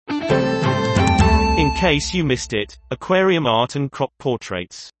case you missed it, aquarium art and crop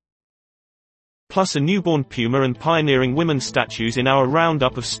portraits. Plus a newborn puma and pioneering women statues in our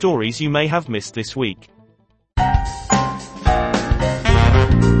roundup of stories you may have missed this week.